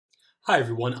Hi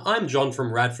everyone, I'm John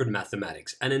from Radford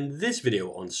Mathematics, and in this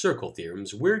video on circle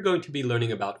theorems, we're going to be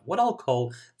learning about what I'll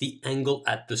call the angle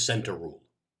at the center rule.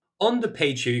 On the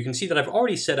page here, you can see that I've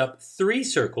already set up 3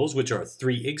 circles, which are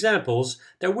 3 examples,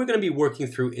 that we're going to be working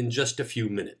through in just a few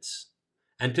minutes.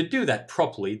 And to do that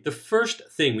properly, the first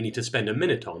thing we need to spend a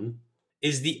minute on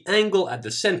is the angle at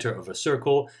the center of a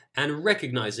circle and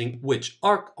recognizing which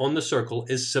arc on the circle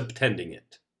is subtending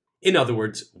it. In other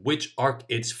words, which arc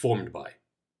it's formed by.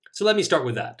 So let me start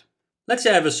with that. Let's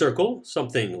say I have a circle,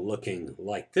 something looking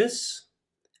like this,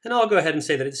 and I'll go ahead and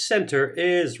say that its center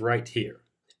is right here.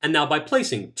 And now by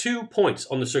placing 2 points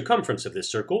on the circumference of this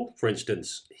circle, for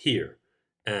instance here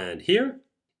and here,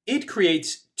 it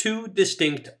creates 2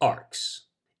 distinct arcs.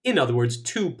 In other words,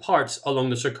 2 parts along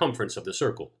the circumference of the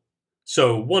circle.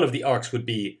 So one of the arcs would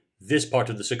be this part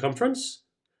of the circumference,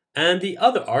 and the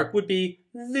other arc would be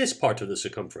this part of the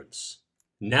circumference.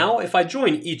 Now, if I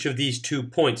join each of these 2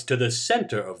 points to the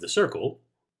center of the circle,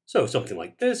 so something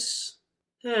like this,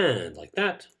 and like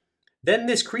that, then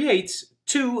this creates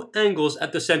 2 angles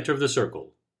at the center of the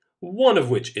circle, one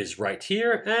of which is right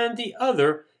here, and the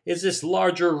other is this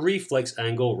larger reflex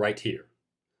angle right here.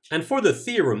 And for the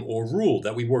theorem or rule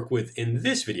that we work with in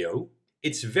this video,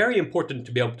 it's very important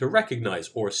to be able to recognize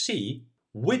or see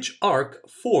which arc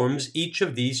forms each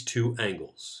of these 2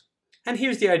 angles. And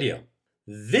here's the idea.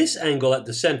 This angle at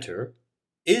the center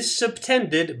is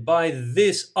subtended by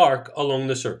this arc along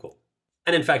the circle.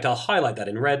 And in fact, I'll highlight that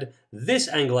in red. This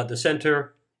angle at the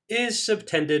center is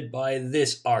subtended by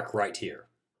this arc right here.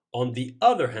 On the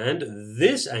other hand,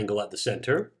 this angle at the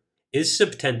center is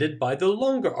subtended by the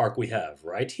longer arc we have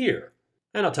right here.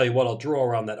 And I'll tell you what, I'll draw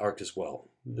around that arc as well.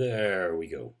 There we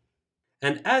go.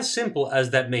 And as simple as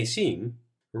that may seem,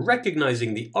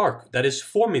 recognizing the arc that is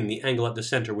forming the angle at the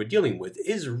center we're dealing with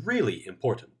is really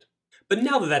important. But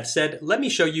now that that's said, let me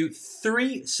show you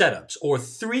 3 setups or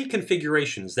 3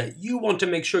 configurations that you want to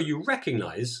make sure you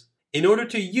recognize in order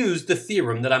to use the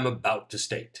theorem that I'm about to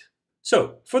state.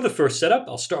 So for the first setup,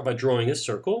 I'll start by drawing a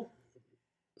circle.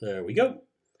 There we go.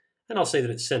 And I'll say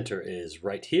that its center is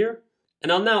right here.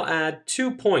 And I'll now add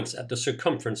 2 points at the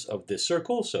circumference of this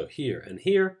circle, so here and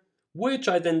here, which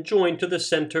I then join to the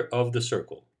center of the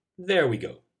circle. There we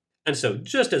go. And so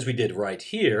just as we did right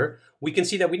here, we can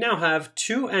see that we now have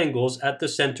 2 angles at the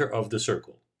center of the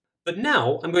circle. But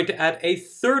now I'm going to add a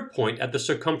 3rd point at the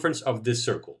circumference of this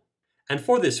circle. And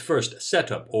for this first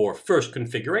setup or first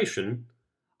configuration,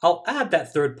 I'll add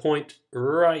that 3rd point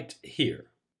right here.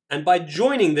 And by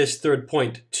joining this 3rd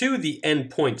point to the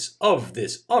endpoints of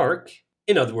this arc,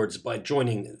 in other words, by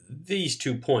joining these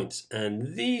 2 points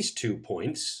and these 2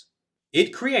 points,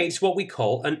 it creates what we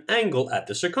call an angle at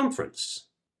the circumference.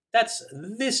 That's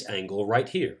this angle right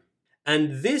here.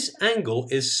 And this angle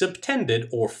is subtended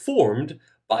or formed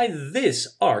by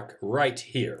this arc right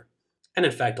here. And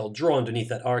in fact, I'll draw underneath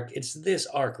that arc. It's this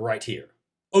arc right here.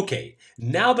 Okay,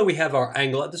 now that we have our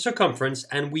angle at the circumference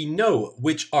and we know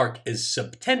which arc is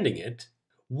subtending it,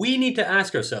 we need to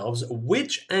ask ourselves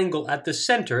which angle at the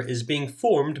center is being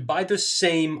formed by the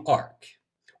same arc.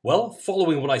 Well,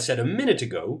 following what I said a minute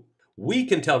ago, we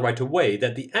can tell right away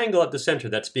that the angle at the center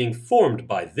that's being formed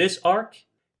by this arc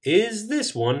is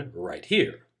this one right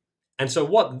here. And so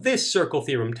what this circle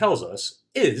theorem tells us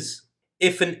is,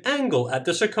 if an angle at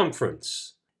the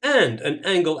circumference and an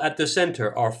angle at the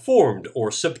center are formed or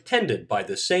subtended by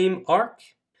the same arc,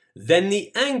 then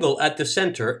the angle at the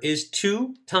center is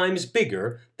 2 times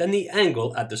bigger than the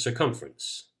angle at the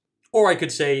circumference. Or I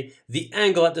could say, the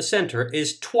angle at the center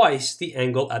is twice the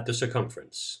angle at the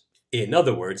circumference. In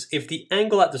other words, if the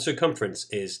angle at the circumference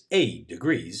is A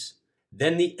degrees,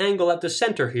 then the angle at the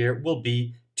center here will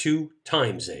be 2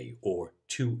 times A, or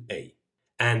 2A.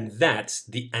 And that's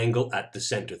the angle at the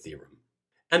center theorem.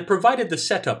 And provided the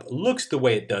setup looks the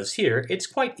way it does here, it's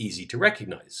quite easy to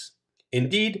recognize.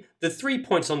 Indeed, the 3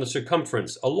 points on the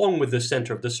circumference along with the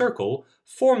center of the circle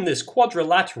form this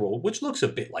quadrilateral which looks a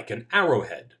bit like an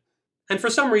arrowhead. And for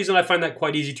some reason I find that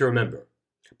quite easy to remember.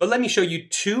 But let me show you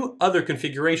 2 other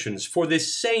configurations for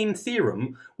this same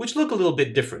theorem which look a little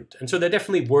bit different, and so they're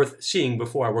definitely worth seeing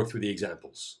before I work through the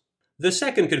examples. The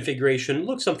second configuration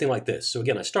looks something like this. So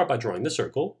again, I start by drawing the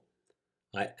circle,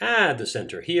 I add the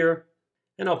center here,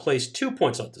 and I'll place 2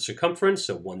 points at the circumference,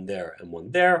 so one there and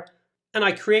one there, and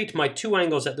I create my 2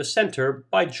 angles at the center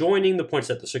by joining the points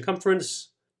at the circumference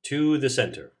to the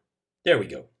center. There we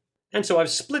go. And so I've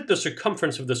split the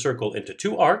circumference of the circle into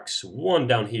 2 arcs, one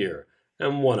down here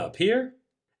and one up here.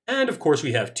 And of course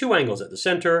we have 2 angles at the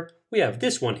center. We have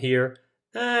this one here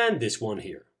and this one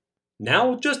here.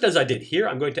 Now, just as I did here,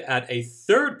 I'm going to add a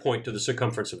 3rd point to the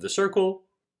circumference of the circle,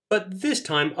 but this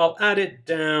time I'll add it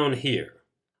down here.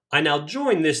 I now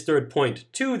join this third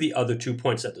point to the other 2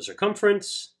 points at the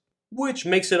circumference, which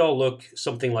makes it all look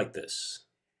something like this.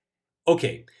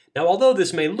 Okay, now although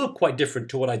this may look quite different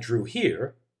to what I drew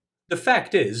here, the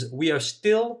fact is we are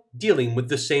still dealing with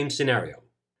the same scenario.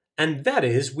 And that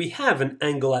is, we have an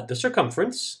angle at the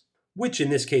circumference, which in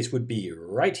this case would be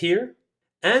right here,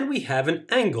 and we have an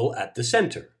angle at the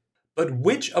center. But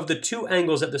which of the 2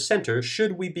 angles at the center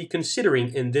should we be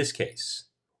considering in this case?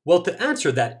 Well, to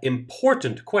answer that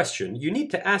important question, you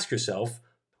need to ask yourself,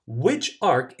 which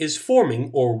arc is forming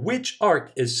or which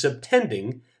arc is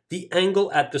subtending the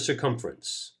angle at the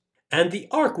circumference? And the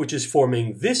arc which is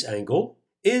forming this angle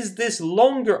is this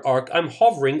longer arc I'm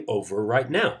hovering over right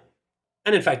now.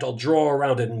 And in fact, I'll draw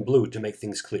around it in blue to make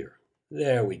things clear.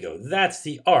 There we go. That's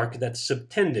the arc that's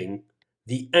subtending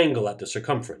the angle at the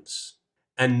circumference.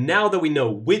 And now that we know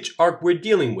which arc we're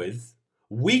dealing with,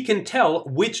 we can tell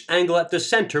which angle at the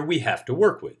center we have to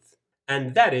work with.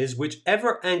 And that is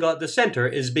whichever angle at the center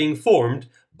is being formed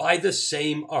by the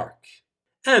same arc.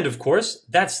 And of course,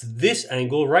 that's this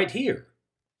angle right here.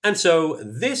 And so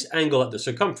this angle at the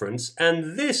circumference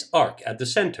and this arc at the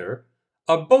center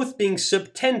are both being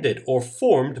subtended or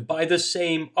formed by the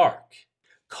same arc.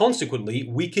 Consequently,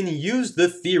 we can use the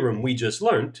theorem we just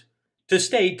learnt to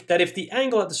state that if the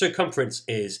angle at the circumference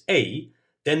is A,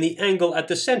 then the angle at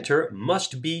the center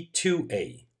must be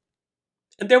 2A.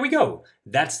 And there we go.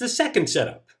 That's the second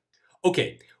setup.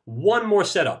 Okay, one more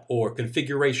setup or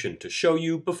configuration to show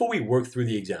you before we work through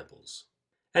the examples.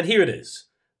 And here it is.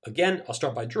 Again, I'll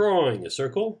start by drawing a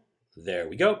circle. There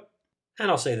we go. And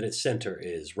I'll say that its center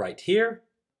is right here.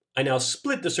 I now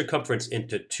split the circumference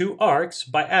into 2 arcs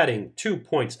by adding 2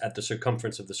 points at the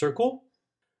circumference of the circle.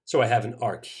 So I have an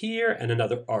arc here and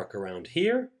another arc around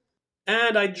here.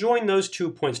 And I join those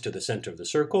 2 points to the center of the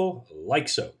circle, like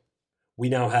so. We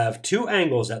now have 2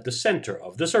 angles at the center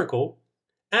of the circle,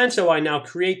 and so I now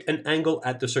create an angle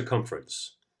at the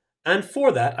circumference. And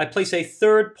for that, I place a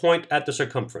third point at the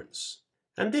circumference.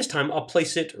 And this time I'll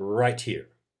place it right here.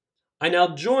 I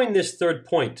now join this third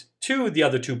point to the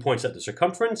other 2 points at the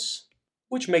circumference,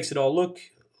 which makes it all look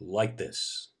like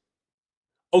this.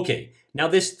 Okay, now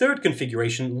this third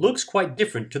configuration looks quite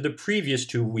different to the previous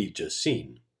 2 we've just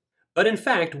seen. But in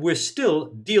fact, we're still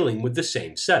dealing with the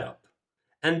same setup.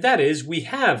 And that is, we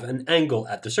have an angle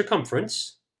at the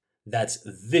circumference, that's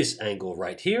this angle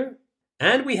right here,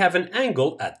 and we have an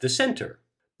angle at the center.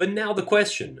 But now the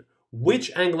question,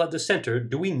 which angle at the center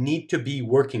do we need to be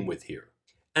working with here?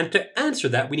 And to answer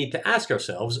that, we need to ask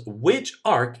ourselves, which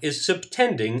arc is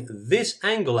subtending this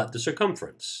angle at the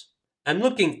circumference? And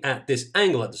looking at this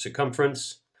angle at the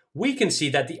circumference, we can see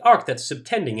that the arc that's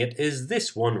subtending it is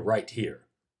this one right here.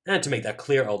 And to make that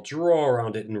clear, I'll draw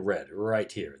around it in red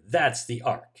right here. That's the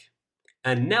arc.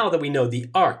 And now that we know the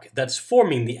arc that's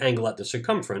forming the angle at the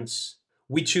circumference,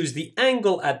 we choose the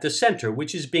angle at the center,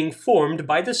 which is being formed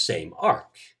by the same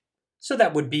arc. So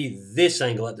that would be this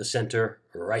angle at the center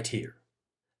right here.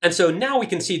 And so now we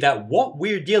can see that what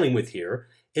we're dealing with here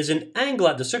is an angle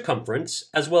at the circumference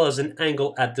as well as an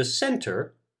angle at the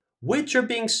center, which are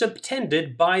being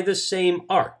subtended by the same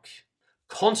arc.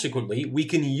 Consequently, we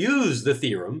can use the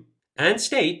theorem and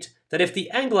state that if the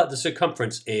angle at the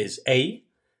circumference is A,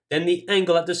 then the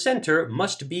angle at the center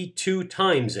must be 2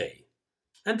 times A.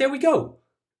 And there we go.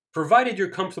 Provided you're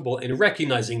comfortable in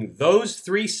recognizing those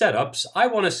 3 setups, I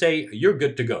want to say you're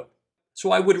good to go.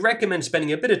 So I would recommend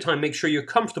spending a bit of time make sure you're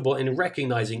comfortable in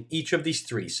recognizing each of these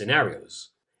 3 scenarios.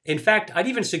 In fact, I'd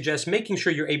even suggest making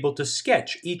sure you're able to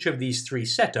sketch each of these 3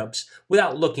 setups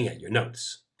without looking at your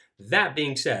notes. That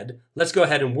being said, let's go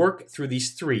ahead and work through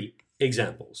these 3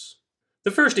 examples. The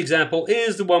first example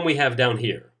is the one we have down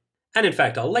here. And in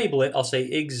fact, I'll label it, I'll say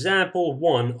example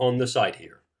 1 on the side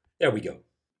here. There we go.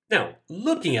 Now,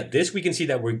 looking at this, we can see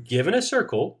that we're given a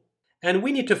circle, and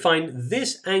we need to find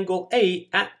this angle A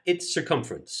at its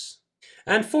circumference.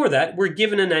 And for that, we're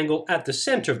given an angle at the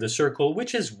center of the circle,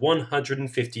 which is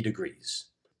 150 degrees.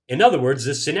 In other words,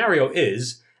 this scenario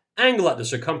is angle at the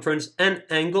circumference and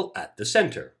angle at the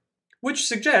center, which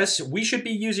suggests we should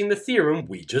be using the theorem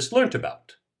we just learnt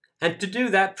about. And to do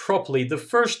that properly, the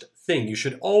first thing you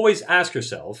should always ask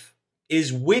yourself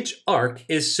is which arc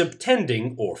is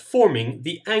subtending or forming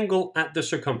the angle at the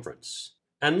circumference.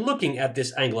 And looking at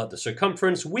this angle at the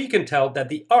circumference, we can tell that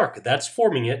the arc that's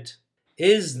forming it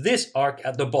is this arc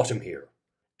at the bottom here.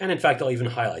 And in fact, I'll even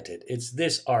highlight it. It's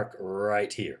this arc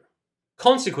right here.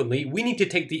 Consequently, we need to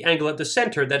take the angle at the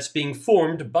center that's being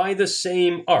formed by the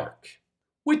same arc,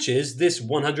 which is this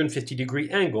 150 degree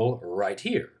angle right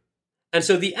here. And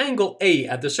so the angle A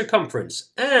at the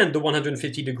circumference and the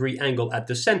 150-degree angle at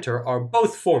the center are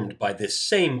both formed by this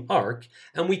same arc,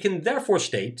 and we can therefore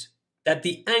state that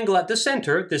the angle at the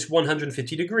center, this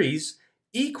 150 degrees,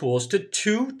 equals to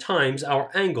 2 times our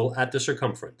angle at the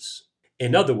circumference.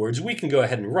 In other words, we can go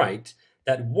ahead and write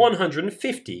that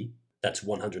 150, that's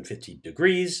 150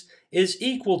 degrees, is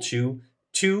equal to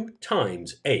 2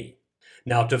 times A.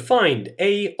 Now to find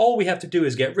A, all we have to do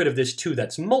is get rid of this 2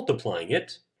 that's multiplying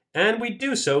it, and we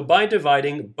do so by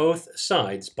dividing both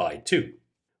sides by 2,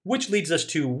 which leads us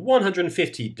to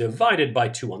 150 divided by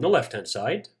 2 on the left-hand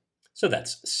side. So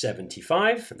that's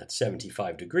 75, and that's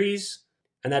 75 degrees,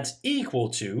 and that's equal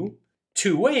to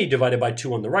 2A divided by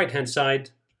 2 on the right-hand side,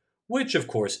 which of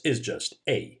course is just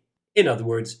A. In other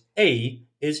words, A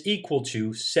is equal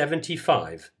to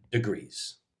 75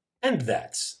 degrees. And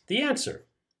that's the answer.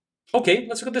 Okay,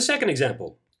 let's look at the second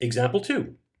example. Example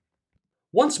 2.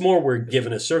 Once more, we're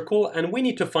given a circle, and we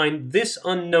need to find this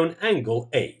unknown angle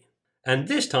A. And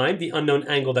this time, the unknown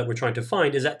angle that we're trying to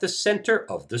find is at the center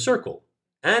of the circle.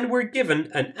 And we're given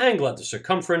an angle at the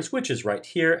circumference, which is right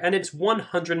here, and it's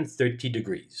 130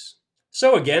 degrees.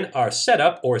 So again, our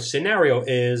setup or scenario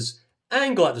is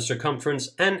angle at the circumference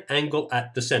and angle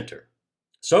at the center.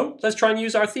 So let's try and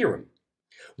use our theorem.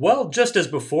 Well, just as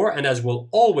before, and as will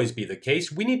always be the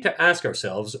case, we need to ask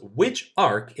ourselves which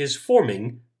arc is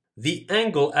forming the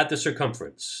angle at the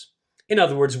circumference. In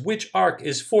other words, which arc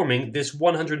is forming this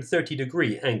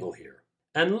 130-degree angle here.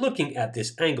 And looking at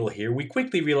this angle here, we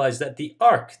quickly realize that the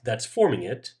arc that's forming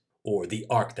it, or the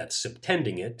arc that's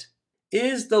subtending it,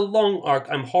 is the long arc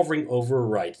I'm hovering over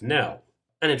right now.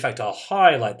 And in fact, I'll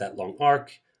highlight that long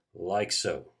arc like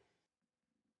so.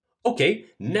 Okay,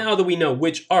 now that we know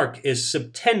which arc is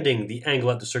subtending the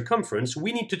angle at the circumference,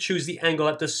 we need to choose the angle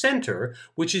at the center,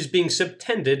 which is being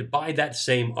subtended by that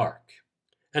same arc.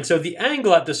 And so the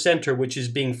angle at the center, which is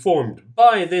being formed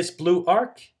by this blue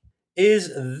arc,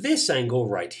 is this angle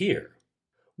right here,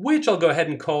 which I'll go ahead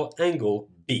and call angle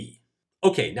B.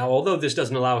 Okay, now although this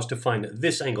doesn't allow us to find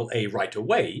this angle A right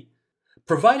away,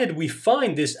 provided we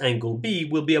find this angle B,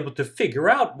 we'll be able to figure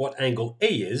out what angle A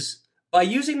is by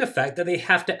using the fact that they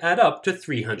have to add up to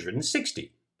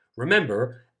 360.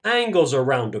 Remember, angles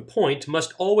around a point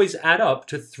must always add up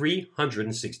to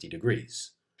 360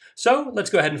 degrees. So let's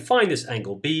go ahead and find this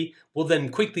angle B. We'll then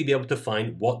quickly be able to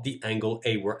find what the angle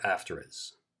A we're after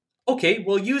is. Okay,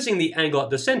 well, using the angle at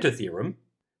the center theorem,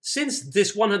 since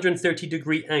this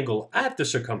 130-degree angle at the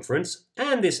circumference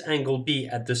and this angle B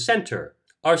at the center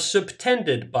are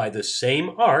subtended by the same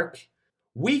arc,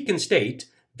 we can state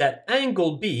that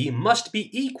angle B must be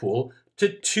equal to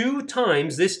 2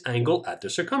 times this angle at the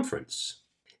circumference.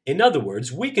 In other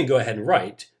words, we can go ahead and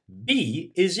write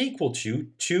B is equal to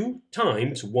 2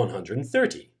 times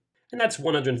 130, and that's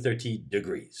 130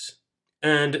 degrees.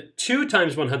 And 2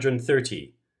 times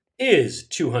 130 is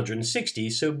 260,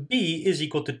 so B is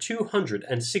equal to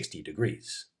 260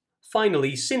 degrees.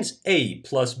 Finally, since A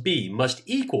plus B must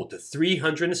equal to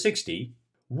 360,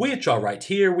 which are right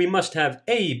here, we must have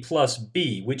A plus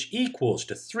B, which equals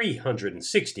to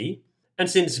 360. And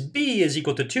since B is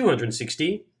equal to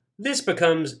 260, this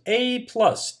becomes A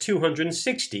plus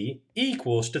 260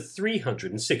 equals to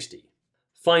 360.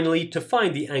 Finally, to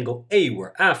find the angle A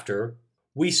we're after,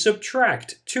 we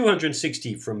subtract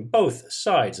 260 from both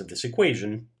sides of this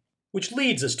equation, which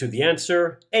leads us to the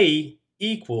answer A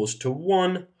equals to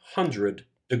 100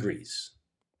 degrees.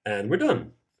 And we're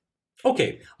done.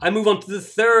 Okay, I move on to the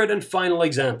third and final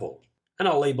example, and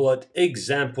I'll label it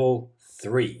Example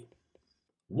 3.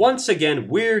 Once again,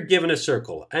 we're given a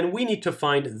circle, and we need to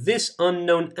find this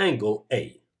unknown angle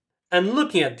A. And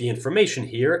looking at the information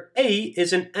here, A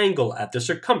is an angle at the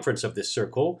circumference of this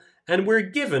circle, and we're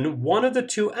given one of the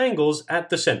 2 angles at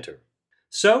the center.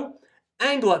 So,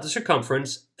 angle at the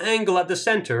circumference, angle at the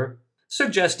center,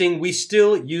 suggesting we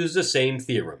still use the same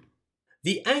theorem.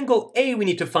 The angle A we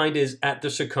need to find is at the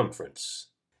circumference.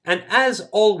 And as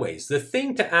always, the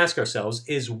thing to ask ourselves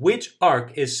is which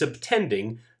arc is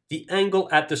subtending the angle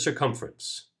at the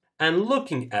circumference. And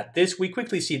looking at this, we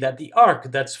quickly see that the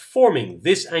arc that's forming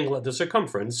this angle at the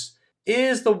circumference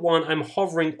is the one I'm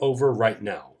hovering over right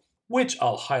now, which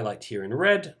I'll highlight here in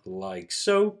red, like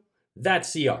so.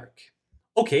 That's the arc.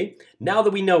 Okay, now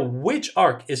that we know which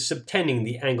arc is subtending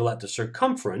the angle at the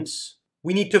circumference,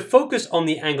 we need to focus on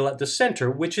the angle at the center,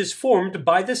 which is formed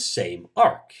by the same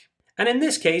arc. And in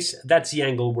this case, that's the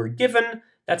angle we're given.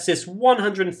 That's this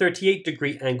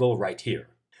 138-degree angle right here.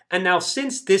 And now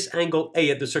since this angle A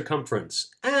at the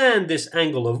circumference and this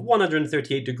angle of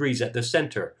 138 degrees at the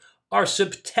center are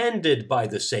subtended by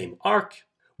the same arc,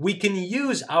 we can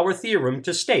use our theorem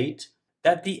to state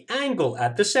that the angle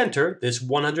at the center, this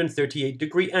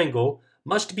 138-degree angle,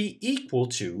 must be equal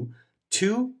to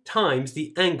 2 times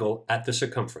the angle at the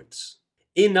circumference.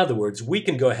 In other words, we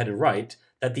can go ahead and write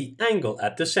that the angle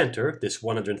at the center, this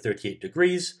 138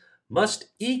 degrees, must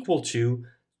equal to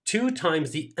 2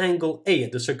 times the angle A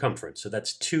at the circumference, so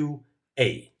that's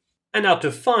 2A. And now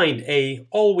to find A,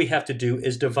 all we have to do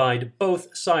is divide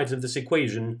both sides of this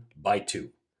equation by 2.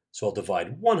 So I'll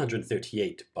divide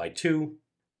 138 by 2,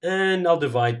 and I'll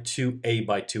divide 2A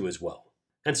by 2 as well.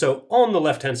 And so on the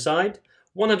left-hand side,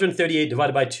 138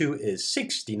 divided by 2 is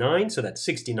 69, so that's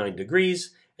 69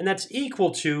 degrees, and that's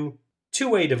equal to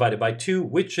 2A divided by 2,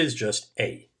 which is just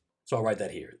A. So I'll write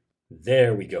that here.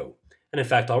 There we go. And in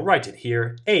fact, I'll write it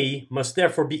here. A must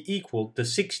therefore be equal to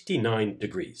 69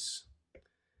 degrees.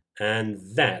 And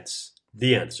that's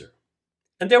the answer.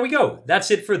 And there we go.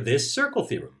 That's it for this circle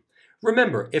theorem.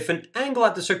 Remember, if an angle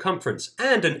at the circumference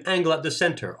and an angle at the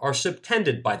center are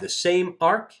subtended by the same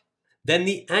arc, then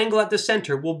the angle at the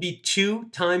center will be 2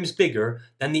 times bigger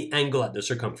than the angle at the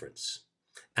circumference.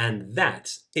 And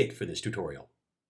that's it for this tutorial.